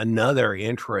there's another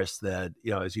interest that,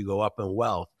 as you go up in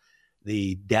wealth,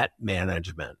 the debt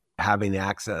management, having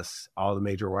access. All the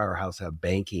major wirehouses have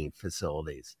banking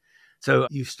facilities. So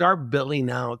you start building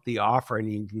out the offer,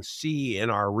 and you can see in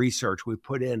our research, we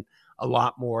put in a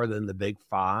lot more than the big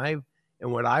 5.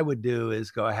 And what I would do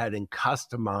is go ahead and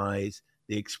customize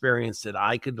the experience that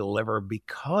I could deliver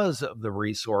because of the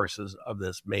resources of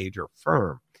this major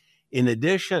firm. In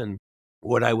addition,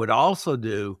 what I would also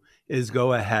do is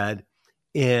go ahead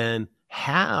and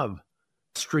have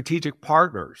strategic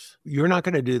partners. You're not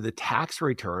going to do the tax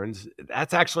returns.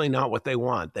 That's actually not what they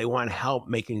want. They want help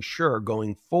making sure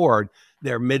going forward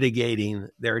they're mitigating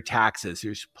their taxes.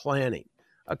 There's planning.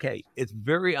 Okay, it's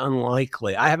very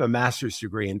unlikely. I have a master's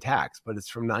degree in tax, but it's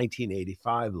from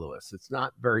 1985, Louis. It's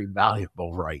not very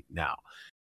valuable right now.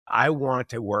 I want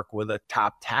to work with a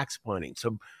top tax planning.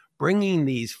 So bringing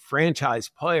these franchise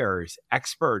players,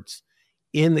 experts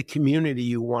in the community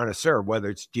you want to serve, whether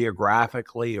it's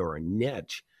geographically or a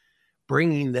niche,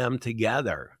 bringing them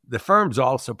together. The firms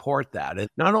all support that. And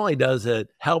not only does it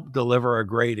help deliver a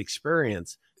great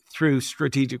experience through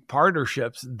strategic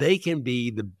partnerships, they can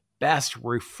be the best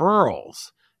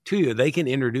referrals to you. They can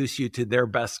introduce you to their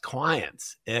best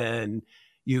clients, and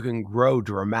you can grow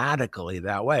dramatically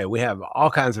that way. We have all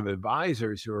kinds of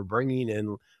advisors who are bringing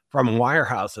in from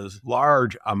wirehouses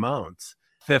large amounts,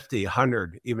 50,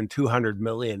 100, even 200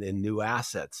 million in new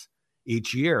assets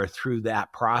each year through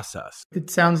that process.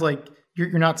 It sounds like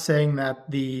you're not saying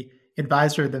that the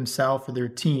advisor themselves or their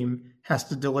team has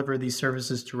to deliver these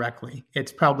services directly.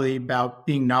 It's probably about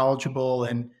being knowledgeable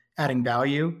and adding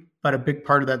value, but a big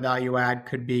part of that value add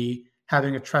could be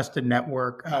having a trusted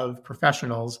network of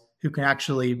professionals who can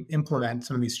actually implement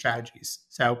some of these strategies.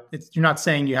 So you're not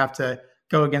saying you have to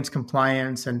go against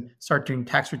compliance and start doing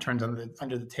tax returns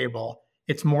under the table.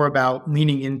 It's more about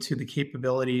leaning into the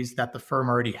capabilities that the firm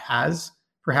already has,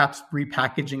 perhaps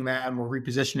repackaging them or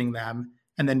repositioning them,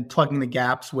 and then plugging the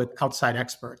gaps with outside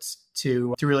experts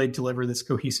to really deliver this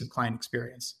cohesive client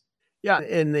experience. Yeah,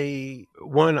 and the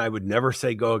one, I would never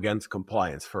say go against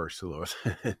compliance first, Louis,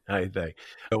 I think.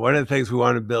 But one of the things we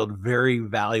want to build very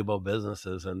valuable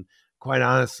businesses, and quite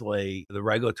honestly, the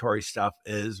regulatory stuff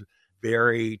is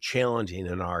very challenging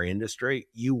in our industry.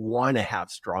 You want to have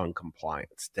strong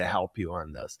compliance to help you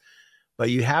on this.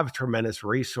 But you have tremendous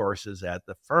resources at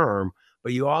the firm,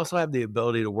 but you also have the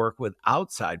ability to work with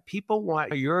outside. People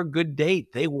want, you're a good date.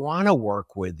 They want to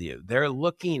work with you. They're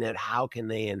looking at how can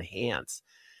they enhance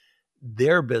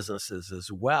their businesses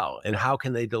as well, and how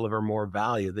can they deliver more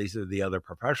value? These are the other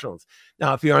professionals.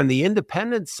 Now, if you're on the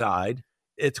independent side,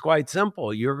 it's quite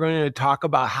simple. You're going to talk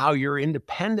about how you're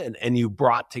independent and you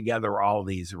brought together all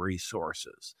these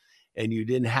resources and you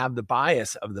didn't have the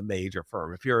bias of the major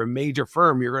firm. If you're a major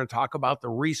firm, you're going to talk about the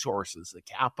resources, the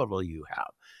capital you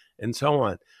have, and so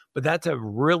on. But that's a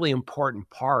really important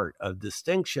part of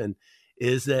distinction,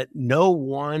 is that no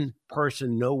one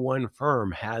person, no one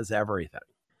firm has everything.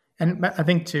 And I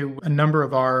think to a number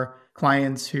of our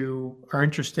clients who are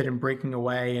interested in breaking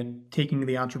away and taking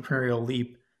the entrepreneurial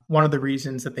leap, one of the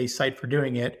reasons that they cite for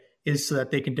doing it is so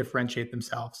that they can differentiate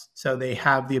themselves. So they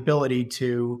have the ability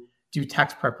to do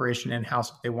tax preparation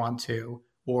in-house if they want to,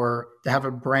 or to have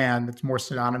a brand that's more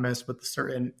synonymous with a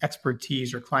certain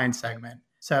expertise or client segment.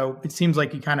 So it seems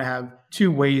like you kind of have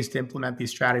two ways to implement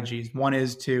these strategies. One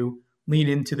is to lean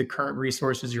into the current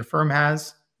resources your firm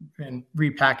has and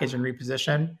repackage and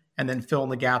reposition, and then fill in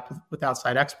the gap with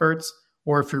outside experts.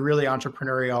 Or if you're really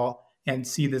entrepreneurial and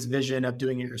see this vision of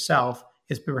doing it yourself,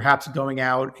 is perhaps going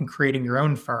out and creating your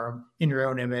own firm in your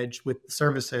own image with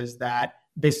services that,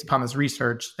 based upon this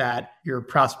research, that your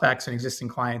prospects and existing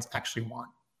clients actually want.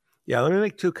 Yeah, let me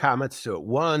make two comments to it.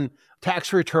 One,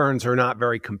 tax returns are not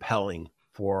very compelling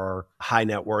for high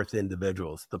net worth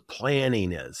individuals. The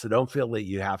planning is. So don't feel that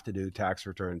you have to do tax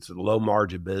returns. It's a low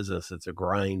margin business. It's a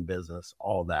grind business,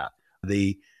 all that.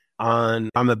 I'm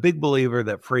a big believer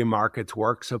that free markets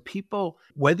work. So people,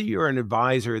 whether you're an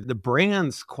advisor, the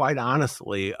brands, quite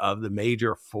honestly, of the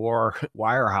major four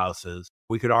wirehouses,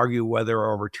 we could argue whether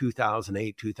over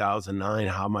 2008, 2009,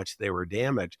 how much they were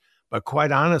damaged. But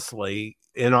quite honestly,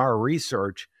 in our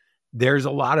research, there's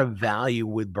a lot of value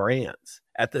with brands.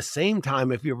 At the same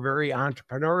time, if you're very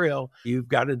entrepreneurial, you've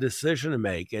got a decision to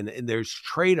make and there's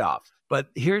trade-offs. But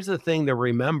here's the thing to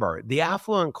remember. The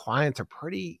affluent clients are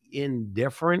pretty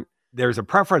indifferent. There's a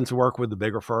preference to work with the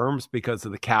bigger firms because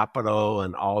of the capital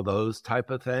and all those type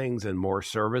of things and more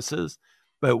services.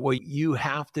 But what you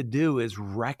have to do is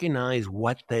recognize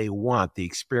what they want, the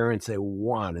experience they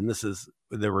want. And this is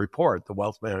the report, the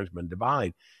Wealth Management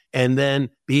Divide. And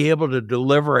then be able to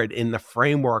deliver it in the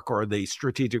framework or the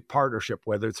strategic partnership,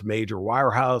 whether it's a major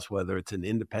wirehouse, whether it's an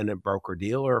independent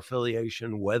broker-dealer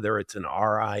affiliation, whether it's an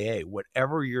RIA,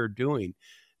 whatever you're doing.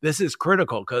 This is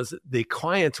critical because the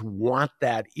clients want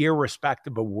that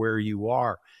irrespective of where you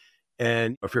are.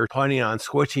 And if you're planning on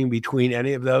switching between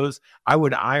any of those, I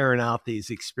would iron out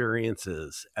these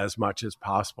experiences as much as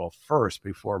possible first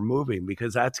before moving,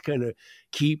 because that's going to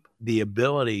keep the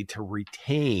ability to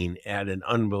retain at an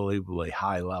unbelievably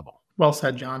high level. Well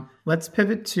said, John. Let's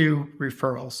pivot to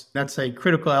referrals. That's a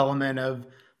critical element of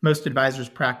most advisors'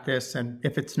 practice. And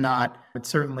if it's not, it's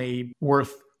certainly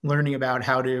worth learning about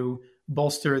how to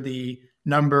bolster the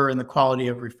number and the quality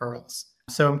of referrals.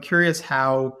 So I'm curious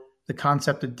how the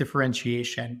concept of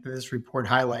differentiation that this report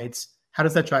highlights, how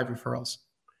does that drive referrals?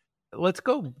 Let's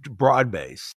go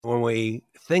broad-based. When we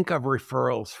think of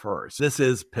referrals first, this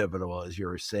is pivotal, as you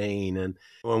were saying. And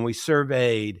when we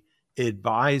surveyed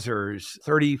advisors,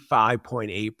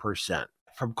 35.8%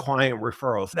 from client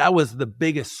referrals, that was the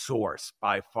biggest source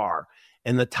by far.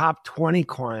 And the top 20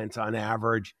 clients on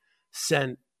average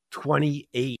sent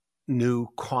 28 new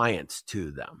clients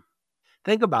to them.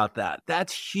 Think about that.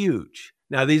 That's huge.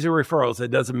 Now, these are referrals. That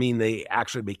doesn't mean they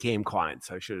actually became clients.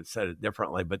 I should have said it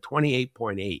differently, but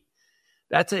 28.8.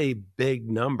 That's a big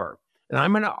number. And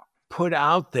I'm going to put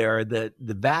out there that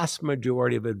the vast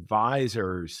majority of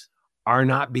advisors are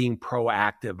not being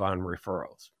proactive on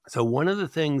referrals. So one of the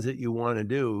things that you want to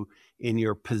do in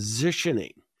your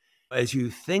positioning, as you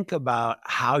think about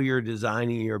how you're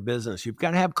designing your business, you've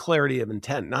got to have clarity of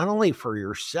intent, not only for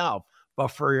yourself, but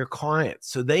for your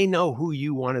clients. So they know who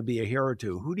you want to be a hero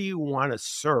to. Who do you want to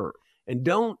serve? And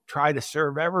don't try to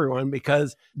serve everyone,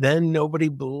 because then nobody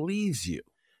believes you.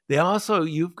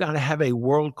 You've got to have a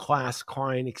world-class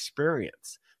client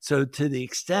experience. So to the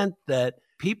extent that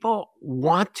people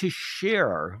want to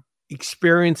share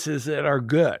experiences that are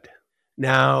good.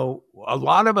 Now, a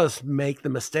lot of us make the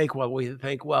mistake, we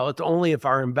think, it's only if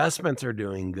our investments are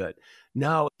doing good.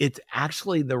 No, it's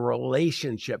actually the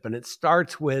relationship. And it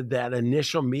starts with that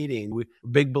initial meeting. We're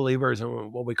big believers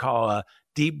in what we call a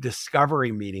deep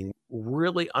discovery meeting.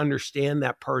 Really understand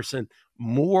that person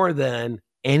more than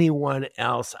anyone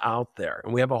else out there.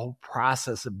 And we have a whole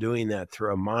process of doing that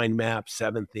through a mind map,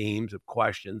 7 themes of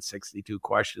questions, 62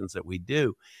 questions that we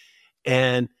do.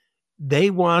 And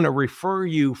they want to refer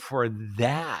you for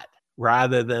that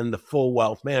rather than the full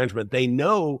wealth management. They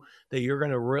know that you're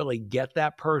going to really get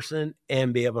that person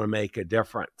and be able to make a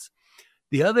difference.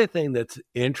 The other thing that's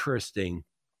interesting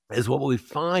is what we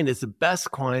find is the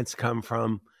best clients come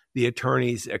from the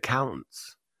attorneys,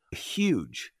 accountants.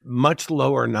 Huge, much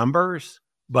lower numbers,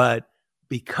 but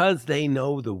because they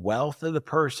know the wealth of the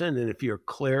person, and if you're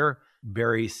clear,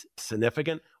 very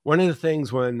significant. One of the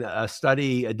things when a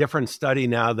different study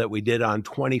now that we did on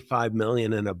 25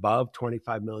 million and above,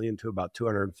 25 million to about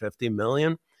 250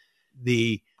 million,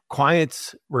 the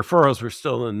clients' referrals were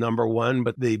still the number one,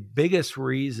 but the biggest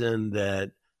reason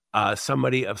that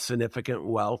somebody of significant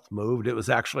wealth moved, it was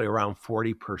actually around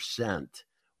 40%,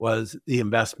 was the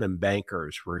investment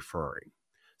bankers referring.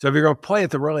 So if you're going to play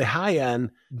at the really high end,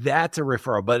 that's a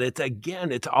referral. But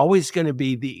it's always going to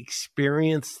be the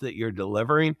experience that you're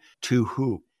delivering to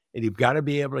who. And you've got to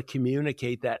be able to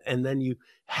communicate that. And then you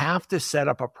have to set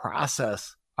up a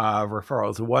process of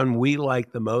referrals. The one we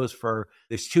like the most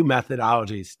there's two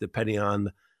methodologies depending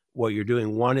on what you're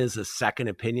doing. One is a second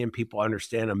opinion. People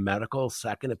understand a medical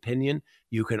second opinion.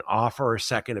 You can offer a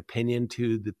second opinion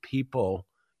to the people,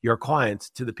 your clients,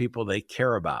 to the people they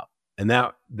care about. And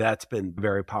that's been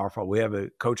very powerful. We have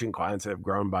coaching clients that have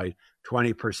grown by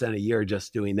 20% a year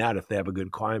just doing that if they have a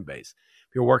good client base.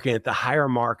 If you're working at the higher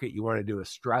market, you want to do a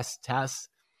stress test.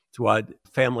 It's what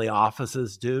family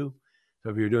offices do. So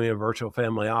if you're doing a virtual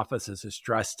family office, it's a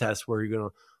stress test where you're going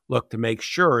to look to make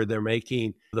sure they're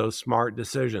making those smart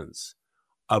decisions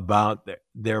about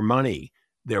their money,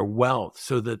 their wealth,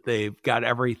 so that they've got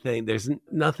everything. There's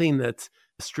nothing that's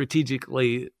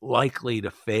strategically likely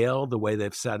to fail the way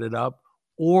they've set it up,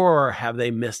 or have they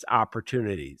missed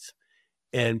opportunities?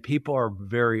 And people are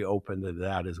very open to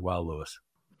that as well, Louis.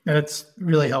 That's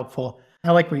really helpful.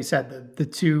 I like what you said. The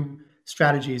two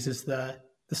strategies is the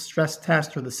stress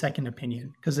test or the second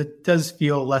opinion, because it does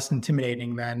feel less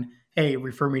intimidating than, hey,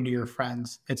 refer me to your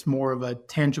friends. It's more of a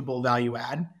tangible value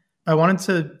add. I wanted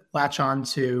to latch on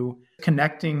to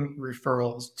connecting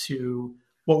referrals to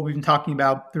what we've been talking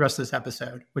about the rest of this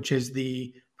episode, which is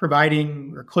the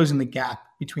providing or closing the gap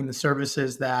between the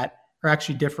services that are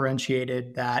actually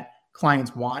differentiated that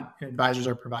clients want and advisors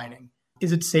are providing.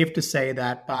 Is it safe to say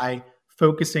that by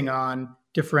focusing on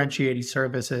differentiating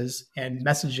services and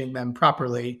messaging them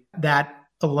properly, that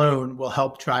alone will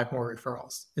help drive more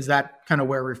referrals? Is that kind of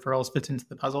where referrals fits into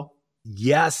the puzzle?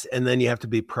 Yes, and then you have to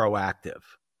be proactive.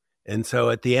 And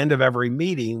so at the end of every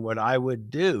meeting, what I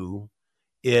would do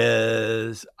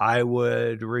is I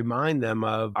would remind them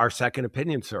of our second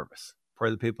opinion service for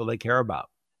the people they care about.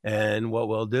 And what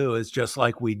we'll do is, just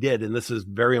like we did, and this is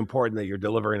very important that you're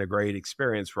delivering a great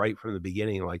experience right from the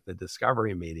beginning, like the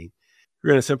discovery meeting.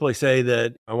 You're going to simply say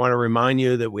that I want to remind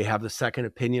you that we have the second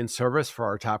opinion service for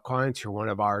our top clients. You're one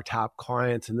of our top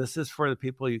clients, and this is for the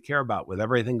people you care about. With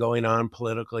everything going on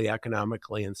politically,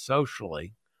 economically, and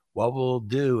socially, what we'll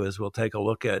do is we'll take a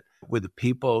look at, with the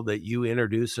people that you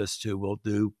introduce us to, we'll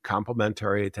do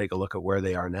complementary, take a look at where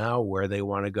they are now, where they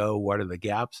want to go, what are the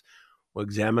gaps. We'll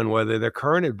examine whether their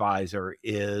current advisor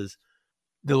is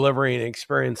delivering an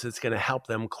experience that's going to help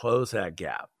them close that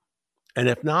gap. And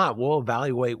if not, we'll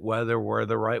evaluate whether we're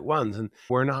the right ones. And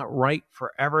we're not right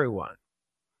for everyone.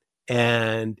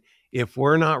 And if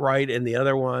we're not right and the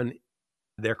other one,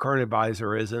 their current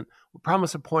advisor isn't, we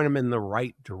promise to point them in the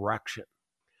right direction.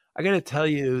 I got to tell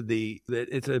you that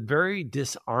it's a very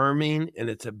disarming, and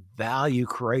it's a value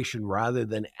creation rather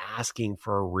than asking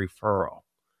for a referral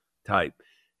type.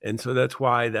 And so that's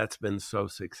why that's been so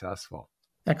successful.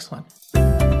 Excellent.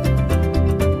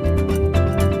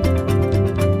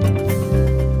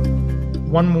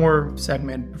 One more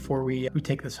segment before we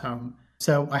take this home.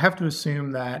 So I have to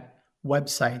assume that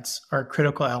websites are a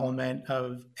critical element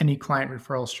of any client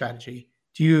referral strategy.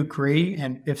 Do you agree?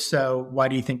 And if so, why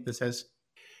do you think this is?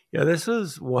 Yeah, this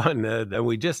is one that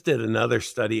we just did another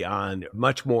study on,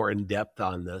 much more in depth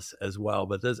on this as well.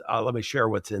 But let me share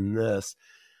what's in this.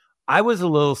 I was a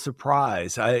little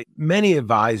surprised. Many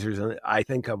advisors, I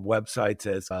think of websites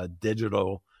as a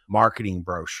digital marketing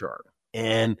brochure.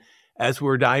 And as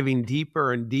we're diving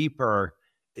deeper and deeper,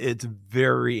 it's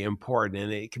very important,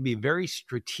 and it can be very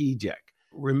strategic.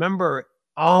 Remember,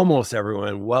 almost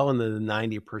everyone, well into the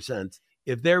 90%,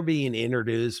 if they're being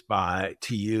introduced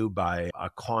to you by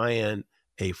a client,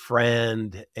 a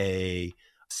friend, a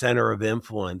center of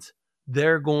influence,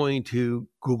 they're going to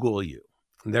Google you.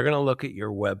 They're going to look at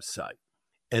your website,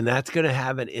 and that's going to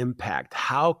have an impact.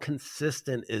 How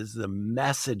consistent is the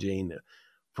messaging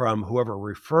from whoever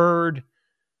referred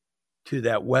to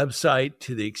that website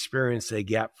to the experience they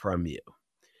get from you?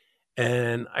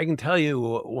 And I can tell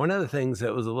you, one of the things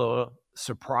that was a little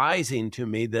surprising to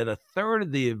me, that a third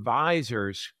of the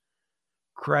advisors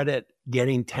credit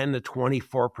getting 10 to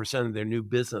 24% of their new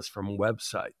business from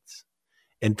websites.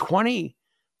 And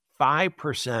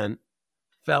 25%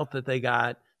 felt that they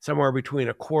got somewhere between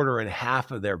a quarter and half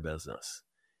of their business.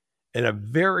 And a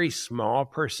very small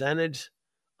percentage,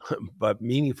 but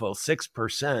meaningful,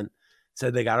 6%,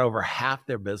 said they got over half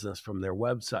their business from their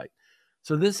website.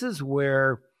 So this is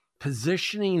where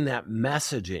positioning that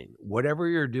messaging, whatever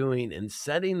you're doing, and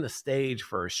setting the stage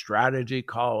for a strategy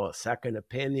call, a second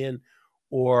opinion,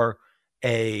 or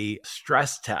a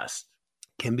stress test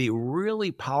can be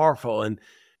really powerful. And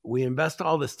we invest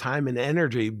all this time and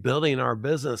energy building our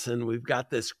business, and we've got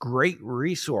this great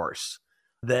resource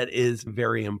that is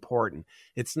very important.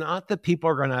 It's not that people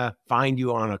are going to find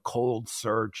you on a cold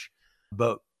search,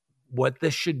 but what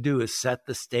this should do is set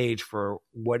the stage for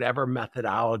whatever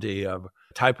methodology of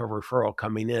type of referral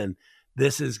coming in.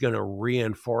 This is going to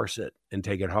reinforce it and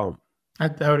take it home. I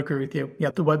would agree with you.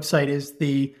 Yeah, the website is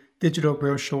the digital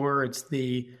brochure. It's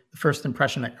the first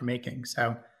impression that you're making.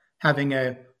 So having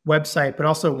a website, but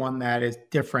also one that is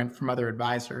different from other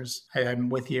advisors, I'm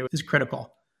with you, is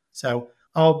critical. So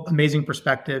all amazing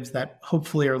perspectives that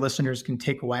hopefully our listeners can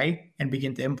take away and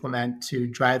begin to implement to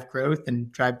drive growth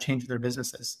and drive change in their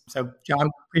businesses. So John,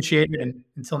 appreciate it. And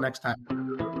until next time.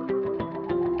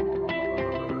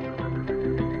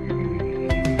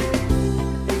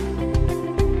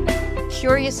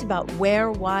 Curious about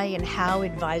where, why, and how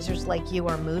advisors like you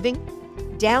are moving?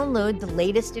 Download the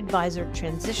latest Advisor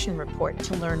Transition Report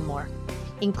to learn more,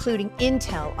 including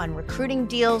intel on recruiting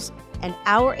deals and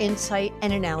our insight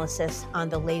and analysis on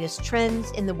the latest trends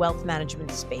in the wealth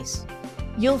management space.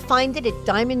 You'll find it at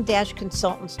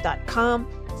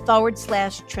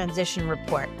diamond-consultants.com/transition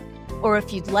report. Or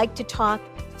if you'd like to talk,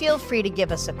 feel free to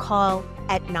give us a call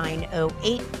at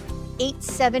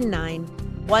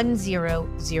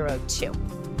 908-879-1002.